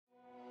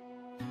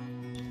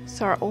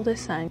So our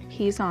oldest son,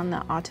 he's on the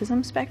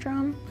autism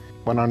spectrum.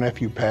 When our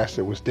nephew passed,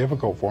 it was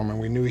difficult for him, and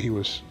we knew he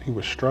was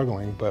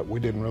struggling, but we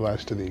didn't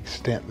realize to the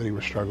extent that he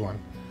was struggling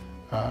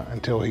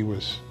until he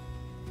was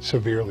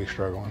severely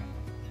struggling,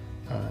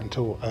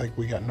 until I think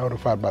we got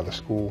notified by the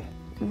school.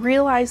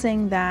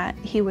 Realizing that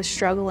he was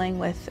struggling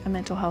with a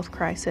mental health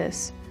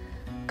crisis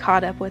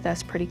caught up with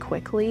us pretty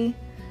quickly.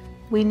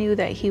 We knew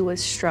that he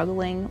was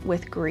struggling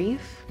with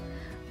grief,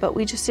 but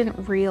we just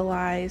didn't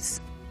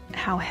realize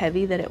how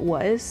heavy that it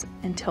was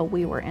until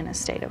we were in a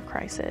state of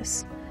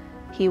crisis.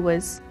 He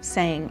was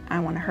saying, I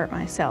want to hurt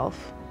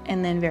myself,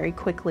 and then very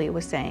quickly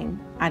was saying,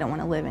 I don't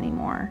want to live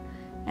anymore,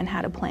 and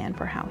had a plan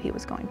for how he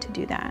was going to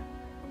do that.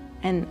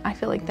 And I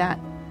feel like that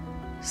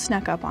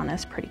snuck up on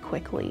us pretty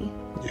quickly.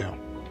 Yeah.